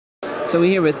So we're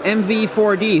here with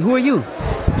MV4D. Who are you?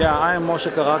 Yeah, I am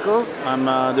Moshe Karako. I'm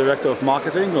Director of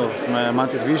Marketing of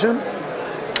Mantis Vision.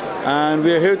 And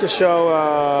we are here to show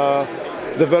a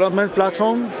development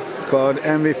platform called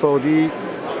MV4D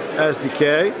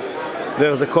SDK.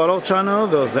 There's a color channel,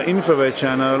 there's an infrared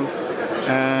channel,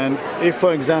 and if,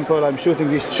 for example, I'm shooting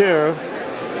this chair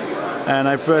and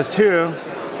I press here,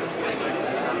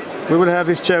 we will have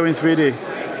this chair in 3D.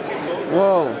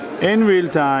 Whoa. In real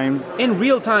time. In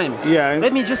real time? Yeah.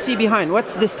 Let me just see behind.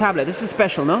 What's this tablet? This is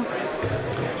special, no?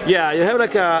 Yeah, you have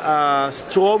like a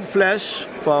strobe flash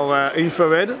for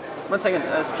infrared. 1 second.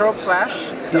 A strobe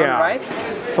flash? Yeah. Right?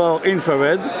 For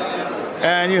infrared.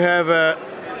 And you have a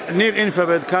near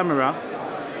infrared camera.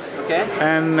 Okay.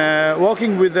 And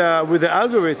working with the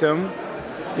algorithm,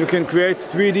 you can create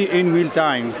 3D in real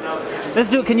time. Let's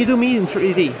do. Can you do me in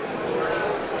 3D?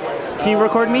 Can you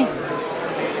record me?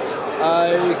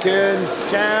 I can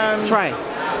scan. Try.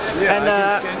 Yeah, and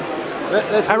I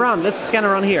can scan. Let's scan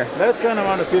around here. Let's scan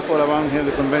around the people around here in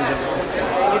the convention.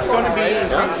 It's going to be.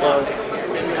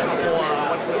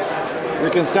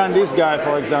 We can scan this guy,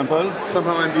 for example.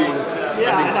 Somehow I'm being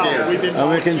scanned. And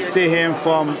we can see him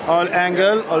from all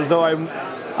angles. Although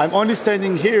I'm only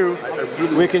standing here,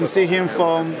 we can see him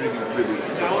from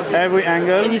every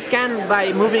angle. Can you scan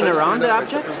by moving around the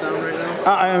object?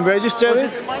 I am registered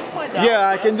it. Yeah,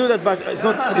 I can do that, but it's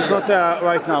not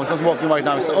right now. It's not working right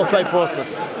now. It's an offline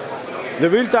process. The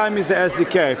real time is the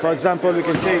SDK. For example, we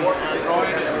can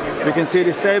see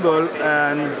this table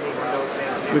and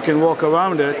we can walk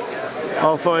around it.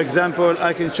 Or for example,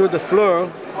 I can shoot the floor,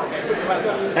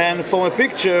 and from a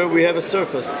picture we have a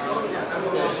surface.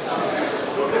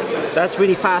 That's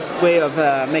really fast way of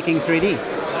making 3D.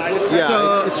 Yeah,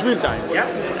 so, it's real time. Yeah.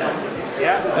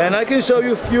 And I can show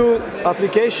you a few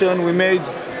applications we made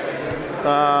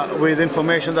with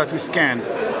information that we scanned.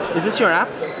 Is this your app?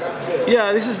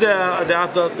 Yeah, this is the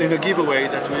app that in the giveaway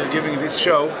that we are giving this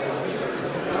show.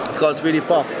 It's called 3D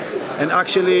Pop. And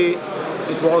actually,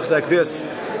 it works like this.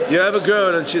 You have a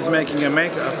girl and she's making a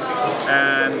makeup,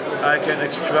 and I can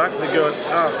extract the girl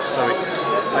out. Sorry,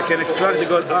 I can extract the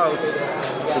girl out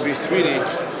to be 3D,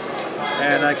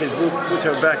 and I can put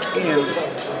her back in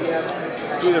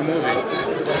to the movie.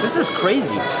 This is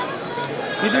crazy.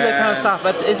 You do that kind of stuff,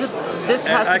 but is it? This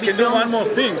has to be filmed. I can do one more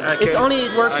thing. It's only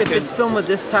works if it's filmed with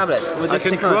this tablet, with this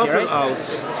technology, right? I can crop her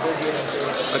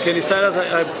out. I can decide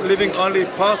that I'm leaving only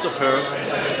part of her,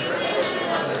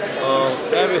 or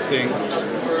everything.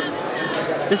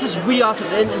 This is really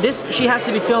awesome. And she has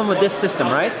to be filmed with this system,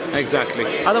 right? Exactly.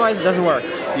 Otherwise, it doesn't work.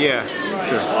 Yeah,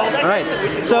 sure. All right.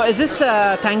 So, is this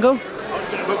Tango?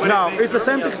 No, it's the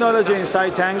same technology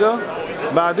inside Tango,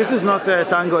 but this is not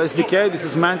Tango SDK. This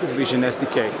is Mantis Vision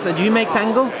SDK. So, do you make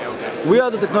Tango? We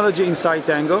are the technology inside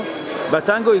Tango, but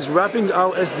Tango is wrapping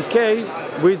our SDK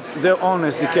with their own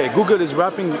SDK. Google is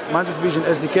wrapping Mantis Vision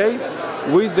SDK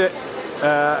with the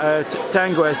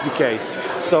Tango SDK.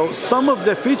 So, some of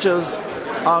the features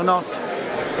are not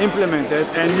implemented,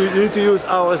 and you need to use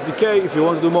our SDK if you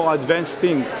want to do more advanced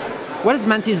thing. What is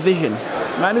Mantis Vision?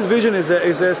 Mantis Vision is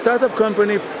a startup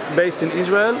company based in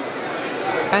Israel.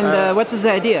 And what is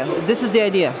the idea? This is the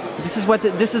idea. This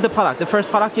is the product. The first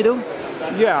product you do?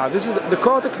 Yeah, this is the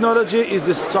core technology is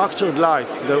the structured light,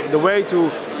 the way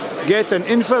to get an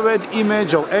infrared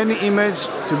image or any image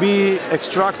to be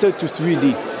extracted to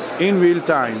 3D in real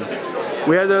time.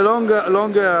 We had a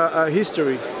longer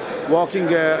history working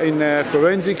in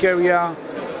forensic area,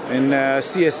 in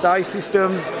CSI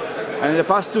systems, and in the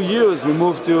past 2 years we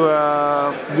moved to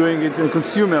doing it in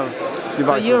consumer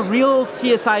devices. So you're a real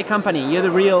CSI company. You're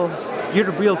the real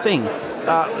thing.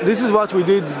 This is what we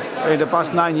did in the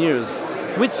past 9 years.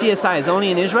 With CSIs, only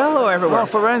in Israel or everywhere? No,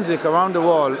 forensic around the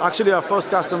world. Actually, our first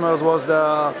customers was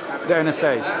the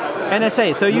NSA.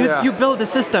 NSA. So you built a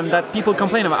system that people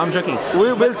complain about. I'm joking.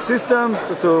 We built systems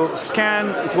to scan.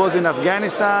 It was in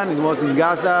Afghanistan. It was in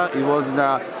Gaza. It was in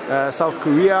South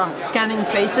Korea. Scanning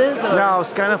faces? Or? Now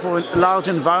scanning for large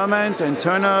environment and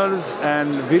tunnels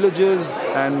and villages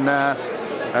and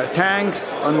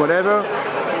tanks and whatever.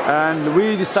 And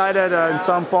we decided at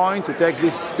some point to take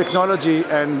this technology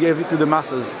and give it to the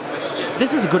masses.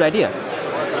 This is a good idea.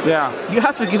 Yeah. You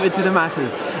have to give it to the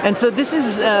masses. And so this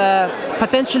is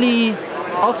potentially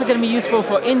also going to be useful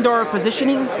for indoor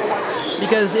positioning,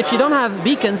 because if you don't have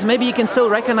beacons, maybe you can still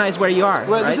recognize where you are.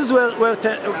 Well, right? This is where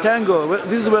Tango,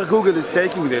 this is where Google is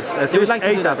taking this. At least like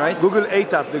ATAP, right? Google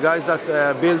ATAP, the guys that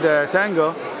build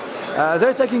Tango,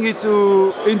 they're taking it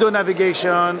to indoor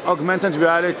navigation, augmented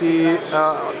reality,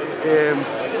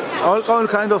 all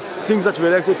kind of things that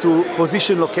related to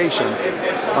position location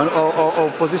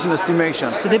or position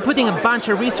estimation. So they're putting a bunch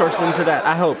of resources into that,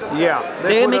 I hope. Yeah,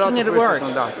 they're making it work.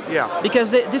 On that. Yeah,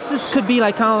 because could be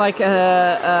like kind of like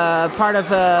part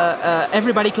of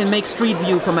everybody can make street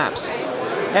view for maps.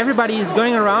 Everybody is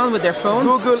going around with their phones,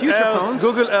 phones.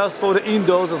 Google Earth for the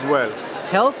indoors as well.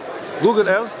 Health. Google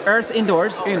Earth. Earth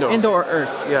indoors. Indoor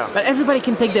Earth. Yeah. But everybody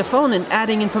can take their phone and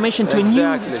adding information to a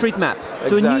new street map,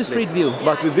 to a new street view.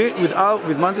 But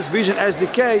with Mantis Vision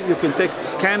SDK, you can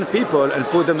scan people and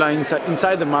put them like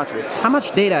inside the matrix. How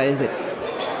much data is it?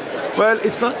 Well,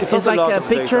 it's not a like lot a of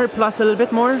picture data. plus a little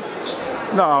bit more?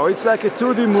 No, it's like a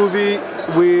 2D movie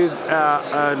with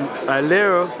a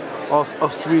layer of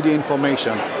 3D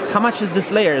information. How much is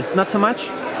this layers? Not so much?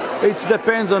 It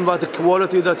depends on what the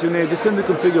quality that you need. This can be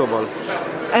configurable.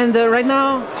 And right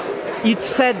now, you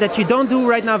said that you don't do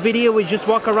right now video, we just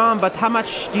walk around, but how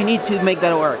much do you need to make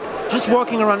that work? Just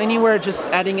walking around anywhere, just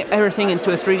adding everything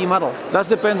into a 3D model? That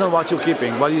depends on what you're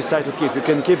keeping, what you decide to keep. You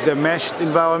can keep the meshed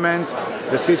environment,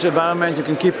 the stitch environment, you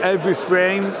can keep every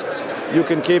frame, you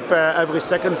can keep every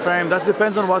second frame. That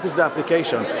depends on what is the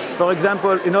application. For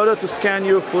example, in order to scan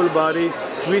your full body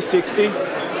 360,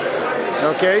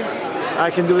 okay, I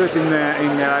can do it in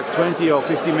like 20 or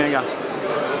 50 mega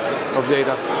of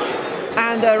data.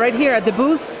 And right here at the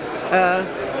booth,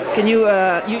 can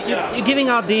you're giving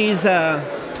out these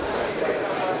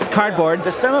cardboards.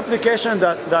 The same application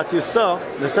that you saw,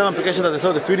 the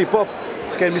 3D Pop,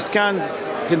 can be scanned.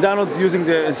 You can download using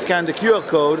and scan the QR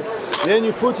code. Then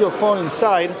you put your phone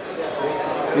inside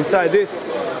this,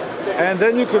 and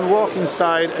then you can walk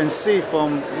inside and see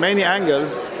from many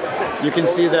angles. You can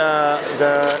see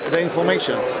the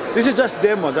information. This is just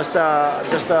demo, just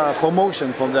a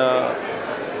promotion for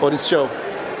this show.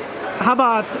 How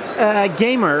about a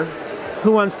gamer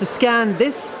who wants to scan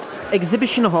this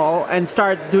exhibition hall and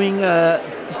start doing a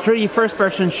 3D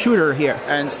first-person shooter here?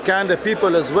 And scan the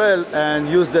people as well and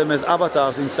use them as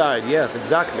avatars inside. Yes,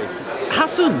 exactly. How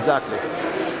soon? Exactly.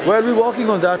 Well, we're working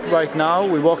on that right now.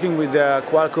 We're working with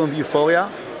Qualcomm Vuforia.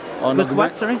 With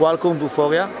what, sorry? Qualcomm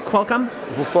Vuforia. Qualcomm?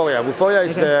 Vuforia. Vuforia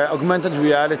is the augmented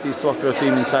reality software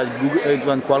team inside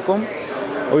Google and Qualcomm.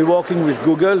 We're working with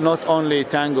Google, not only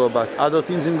Tango, but other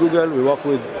teams in Google. We work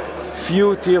with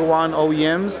few tier 1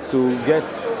 OEMs to get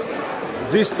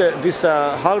this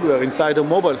hardware inside a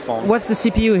mobile phone. What's the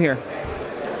CPU here?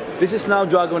 This is now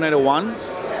Dragon 801.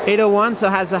 801, so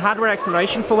has a hardware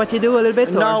acceleration for what you do a little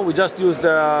bit? No, we just use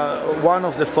one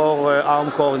of the 4 ARM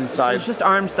cores inside. So it's just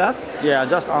ARM stuff? Yeah,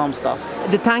 just ARM stuff.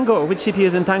 The Tango, which CPU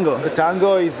is in Tango? The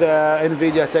Tango is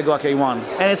NVIDIA Tegra K1.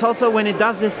 And it's also, when it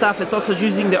does this stuff, it's also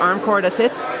using the ARM core, that's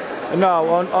it? No,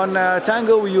 on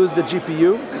Tango we use the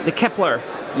GPU. The Kepler?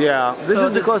 Yeah, this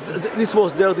is because this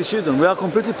was their decision. We are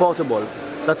completely portable.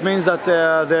 That means that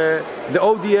the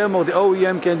ODM or the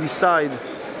OEM can decide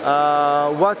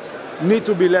what need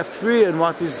to be left free and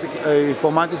what is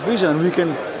for Mantis Vision, and we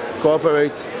can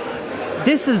cooperate.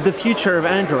 This is the future of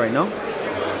Android, no?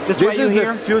 This is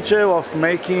the future of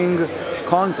making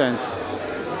content.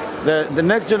 The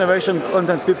next generation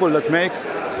content people that make,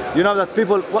 you know, that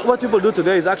what people do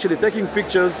today is actually taking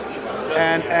pictures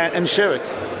and share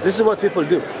it. This is what people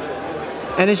do.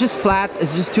 And it's just flat,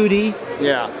 it's just 2D.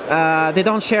 Yeah. They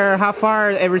don't share how far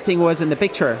everything was in the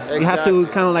picture. Exactly. You have to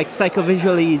kind of like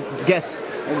psychovisually guess.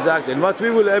 Exactly. And what we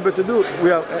are able to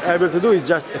do is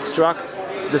just extract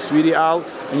the 3D out,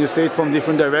 and you see it from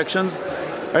different directions.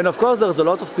 And of course, there's a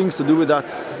lot of things to do with that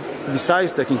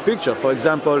besides taking picture. For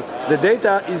example, the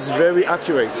data is very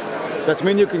accurate. That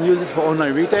means you can use it for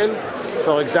online retail.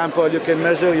 For example, you can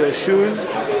measure your shoes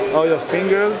or your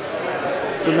fingers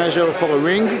to measure for a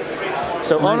ring.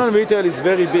 So nice. Online retail is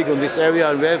very big on this area,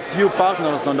 and we have few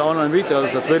partners on the online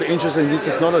retailers that are really interested in this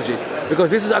technology, because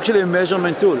this is actually a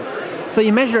measurement tool. So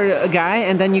you measure a guy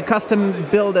and then you custom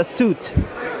build a suit,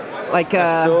 like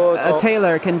a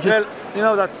tailor can just... Well, you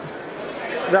know that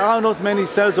there are not many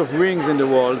sales of rings in the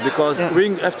world, because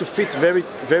rings have to fit very,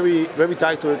 very, very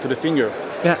tight to the finger.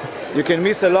 Yeah. You can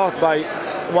miss a lot by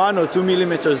 1 or 2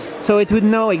 millimeters. So it would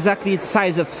know exactly the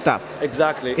size of stuff.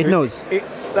 Exactly. It knows.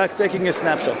 Like taking a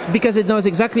snapshot. Because it knows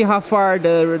exactly how far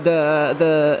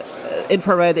the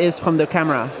infrared is from the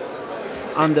camera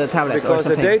on the tablet. Because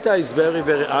the data is very,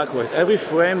 very accurate. Every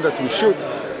frame that we shoot,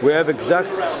 we have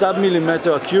exact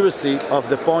sub-millimeter accuracy of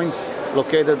the points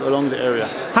located along the area.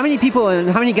 How many people and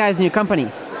how many guys in your company?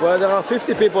 Well, there are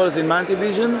 50 people in Mantis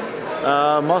Vision,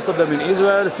 most of them in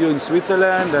Israel, a few in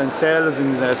Switzerland, and sales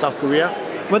in South Korea.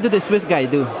 What do the Swiss guys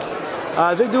do?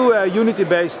 They do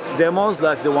Unity-based demos,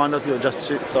 like the one that you just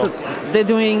saw. So they're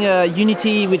doing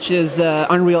Unity, which is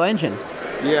Unreal Engine.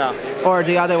 Yeah, or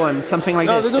the other one, something like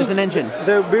this, is an engine?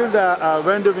 They build a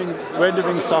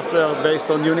rendering software based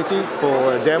on Unity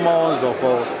for demos or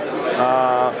for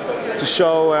to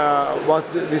show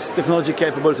what this technology is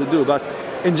capable to do. But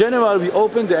in general, we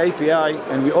open the API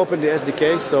and we open the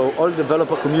SDK, so all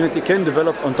developer community can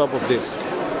develop on top of this.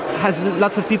 Has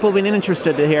lots of people been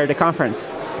interested here at the conference?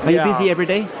 Are you busy every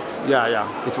day?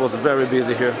 Yeah. It was very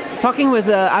busy here. Talking with,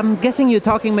 I'm guessing you're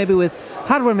talking maybe with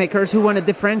hardware makers who want to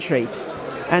differentiate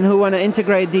and who want to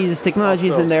integrate these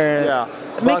technologies in their,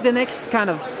 make the next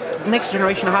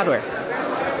generation of hardware.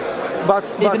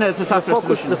 But even though it's a software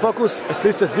the focus, at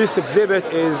least at this exhibit,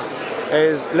 is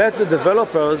let the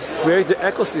developers create the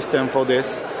ecosystem for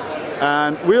this,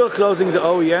 and we are closing the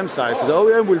OEM side. So the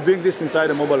OEM will bring this inside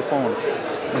a mobile phone,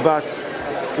 but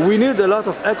we need a lot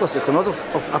of ecosystem, a lot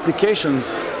of applications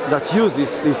that use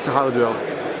this hardware.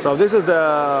 So this is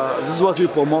what we're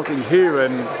promoting here,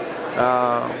 and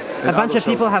a bunch of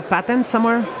people have patents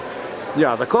somewhere.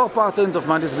 Yeah, the core patent of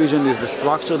Mantis Vision is the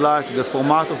structured light, the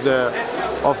format of the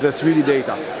 3D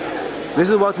data. This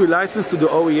is what we license to the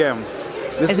OEM.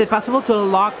 Is it possible to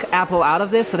lock Apple out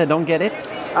of this so they don't get it?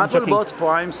 Apple bought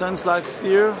Prime Sense last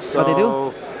year, so they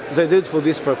do? They did for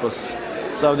this purpose.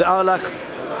 So they are like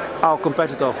our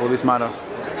competitor for this matter.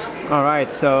 All right,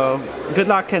 so good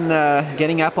luck in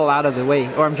getting Apple out of the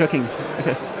way. Or I'm joking.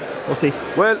 We'll see.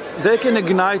 Well, they can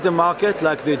ignite the market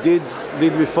like they did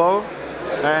before,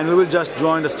 and we will just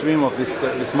join the stream of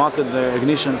this market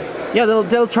ignition. Yeah,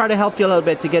 they'll try to help you a little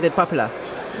bit to get it popular.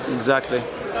 Exactly.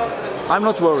 I'm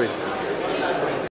not worried.